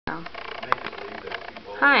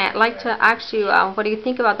Hi, I'd like to ask you, what do you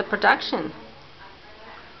think about the production?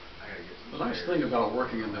 The nice thing about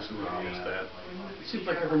working in this movie is that it seems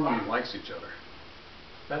like everyone likes each other.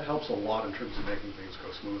 That helps a lot in terms of making things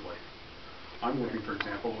go smoothly. I'm working, for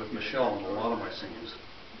example, with Michelle in a lot of my scenes.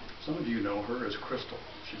 Some of you know her as Crystal.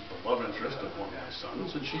 She's the love interest of one of my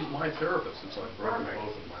sons, and she's my therapist since I've broken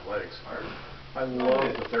both of my legs. I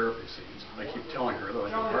love the therapy scenes. I keep telling her that I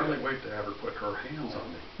can hardly wait to have her put her hands on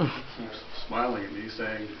me. She keeps smiling at me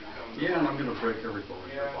saying, yeah, and I'm going to break every bone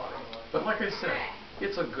in your body. But like I said,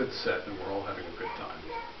 it's a good set and we're all having a good time.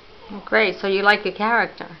 Well, great, so you like your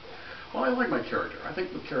character. Well, I like my character. I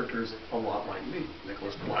think the character is a lot like me.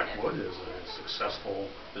 Nicholas Blackwood is a successful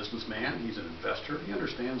businessman. He's an investor. He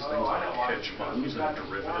understands things like hedge funds and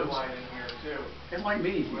derivatives. And like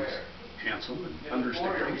me, he's handsome and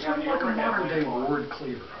understanding. He's sort of like a modern-day ward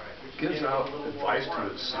cleaver. Gives out advice to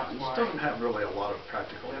his sons. Doesn't have really a lot of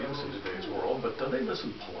practical use in today's world, but they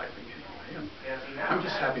listen politely anyway. And I'm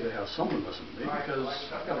just happy to have someone listen to me because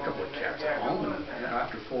I've got a couple of cats at home, and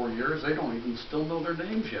after 4 years, they don't even still know their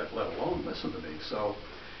names yet, let alone listen to me. So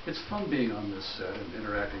it's fun being on this set and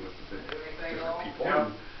interacting with the different people.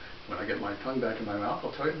 And when I get my tongue back in my mouth,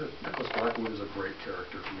 I'll tell you that Nicholas Blackwood is a great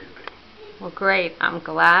character for me to be. Well, great. I'm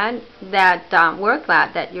glad that we're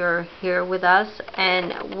glad that you're here with us.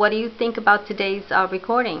 And what do you think about today's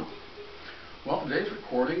recording? Well, today's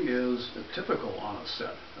recording is typical on a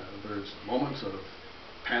set. There's moments of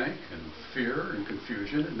panic and fear and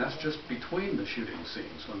confusion, and that's just between the shooting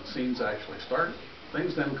scenes. When the scenes actually start,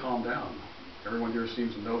 things then calm down. Everyone here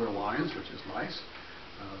seems to know their lines, which is nice.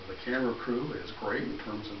 The camera crew is great in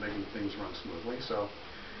terms of making things run smoothly. So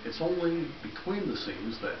it's only between the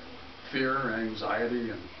scenes that fear,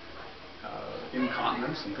 anxiety, and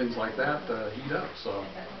incontinence and things like that heat up. So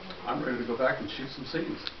I'm ready to go back and shoot some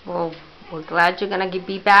scenes. Well, we're glad you're going to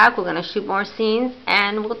be back. We're going to shoot more scenes,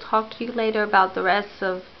 and we'll talk to you later about the rest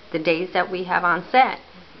of the days that we have on set.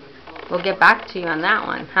 We'll get back to you on that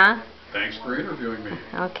one, huh? Thanks for interviewing me.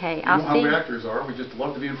 Okay, I'll see. You know how we actors are. We just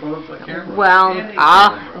love to be in front of the camera.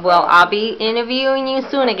 Well, I'll be interviewing you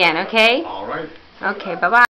soon again, okay? All right. Okay, bye-bye.